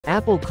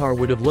Apple car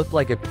would have looked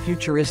like a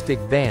futuristic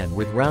van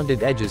with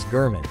rounded edges.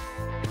 Gurman.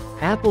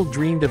 Apple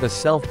dreamed of a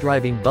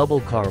self-driving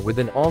bubble car with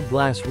an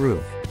all-glass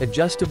roof,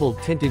 adjustable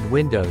tinted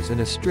windows and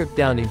a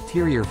stripped-down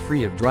interior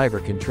free of driver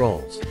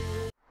controls.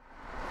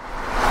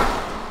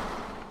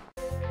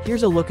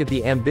 Here's a look at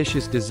the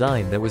ambitious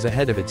design that was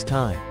ahead of its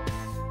time.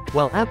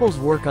 While Apple's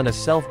work on a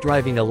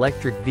self-driving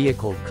electric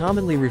vehicle,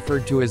 commonly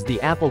referred to as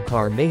the Apple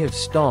car, may have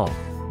stalled,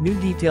 new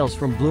details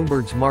from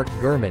Bloomberg's Mark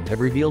Gurman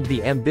have revealed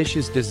the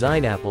ambitious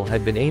design Apple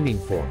had been aiming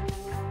for.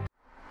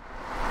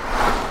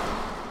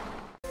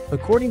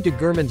 According to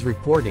Gurman's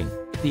reporting,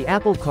 the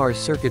Apple car's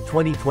circa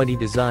 2020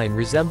 design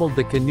resembled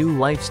the Canoo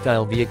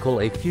Lifestyle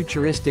Vehicle, a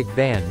futuristic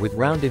van with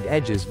rounded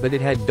edges, but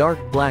it had dark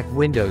black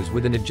windows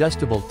with an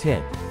adjustable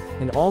tint,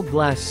 an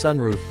all-glass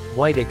sunroof,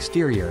 white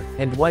exterior,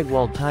 and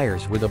whitewall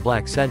tires with a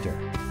black center.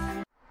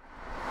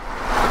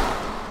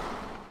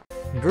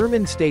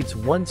 Gurman states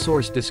one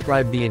source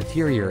described the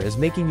interior as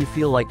making you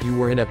feel like you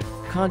were in a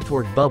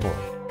contoured bubble,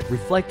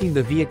 reflecting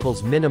the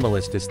vehicle's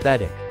minimalist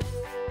aesthetic.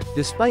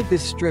 Despite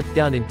this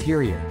stripped-down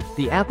interior,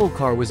 the Apple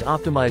car was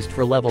optimized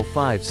for Level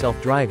 5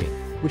 self-driving,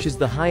 which is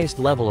the highest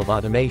level of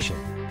automation.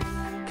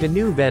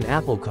 Canoo van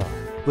Apple car.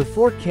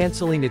 Before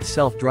canceling its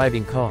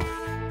self-driving car,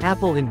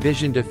 Apple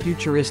envisioned a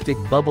futuristic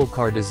bubble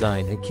car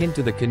design akin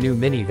to the Canoo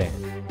minivan.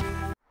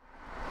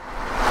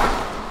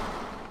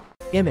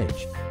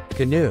 Image.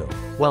 Canoo.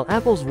 While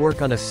Apple's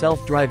work on a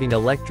self-driving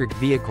electric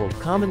vehicle,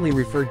 commonly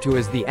referred to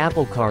as the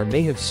Apple car,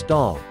 may have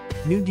stalled,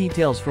 new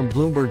details from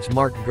Bloomberg's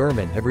Mark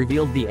Gurman have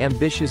revealed the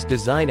ambitious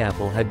design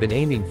Apple had been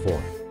aiming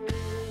for.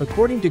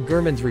 According to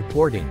Gurman's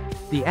reporting,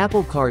 the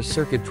Apple car's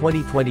circa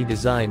 2020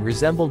 design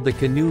resembled the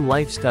Canoo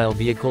Lifestyle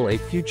Vehicle, a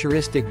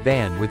futuristic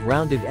van with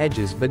rounded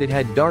edges, but it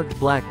had dark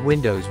black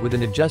windows with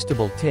an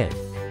adjustable tint,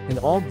 an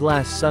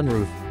all-glass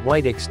sunroof,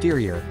 white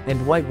exterior,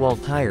 and white-wall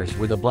tires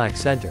with a black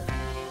center.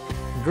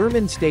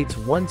 Gurman states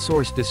one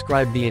source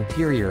described the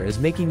interior as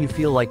making you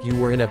feel like you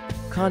were in a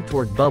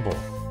contoured bubble,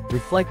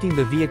 reflecting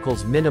the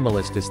vehicle's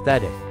minimalist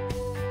aesthetic.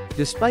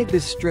 Despite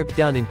this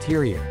stripped-down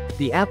interior,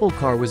 the Apple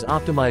car was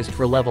optimized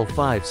for Level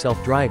 5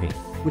 self-driving,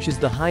 which is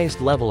the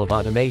highest level of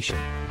automation.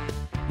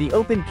 The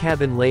open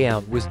cabin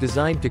layout was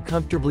designed to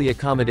comfortably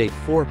accommodate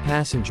 4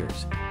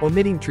 passengers,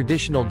 omitting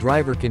traditional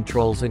driver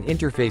controls and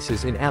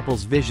interfaces in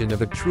Apple's vision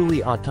of a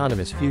truly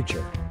autonomous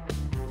future.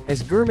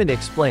 As Gurman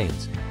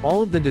explains,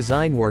 all of the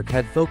design work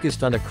had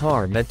focused on a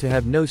car meant to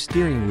have no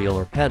steering wheel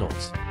or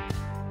pedals.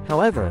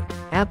 However,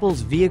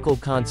 Apple's vehicle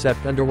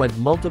concept underwent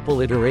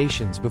multiple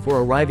iterations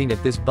before arriving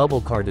at this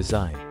bubble car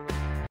design.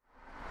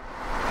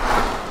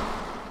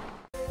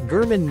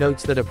 Gurman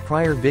notes that a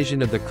prior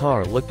vision of the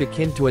car looked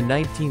akin to a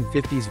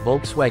 1950s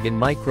Volkswagen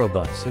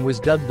microbus and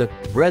was dubbed the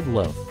bread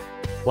loaf,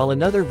 while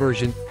another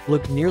version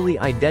looked nearly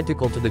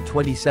identical to the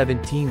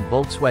 2017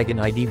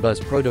 Volkswagen ID Buzz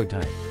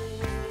prototype.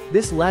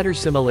 This latter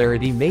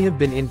similarity may have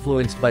been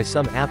influenced by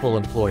some Apple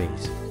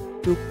employees,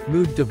 who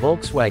moved to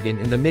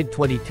Volkswagen in the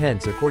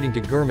mid-2010s, according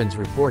to Gurman's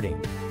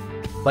reporting.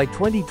 By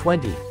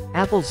 2020,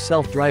 Apple's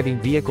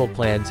self-driving vehicle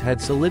plans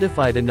had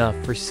solidified enough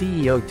for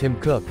CEO Tim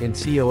Cook and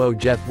COO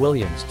Jeff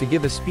Williams to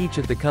give a speech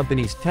at the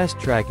company's test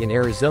track in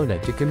Arizona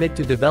to commit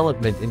to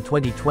development in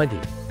 2020,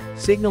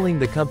 signaling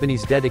the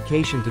company's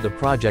dedication to the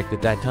project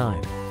at that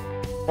time.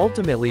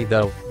 Ultimately,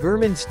 though,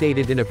 Gurman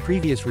stated in a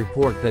previous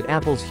report that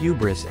Apple's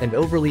hubris and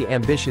overly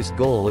ambitious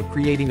goal of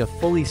creating a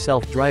fully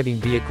self-driving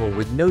vehicle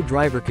with no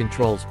driver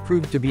controls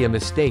proved to be a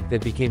mistake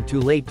that became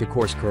too late to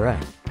course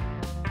correct.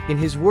 In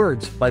his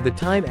words, by the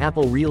time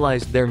Apple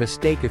realized their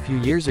mistake a few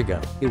years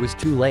ago, it was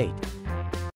too late.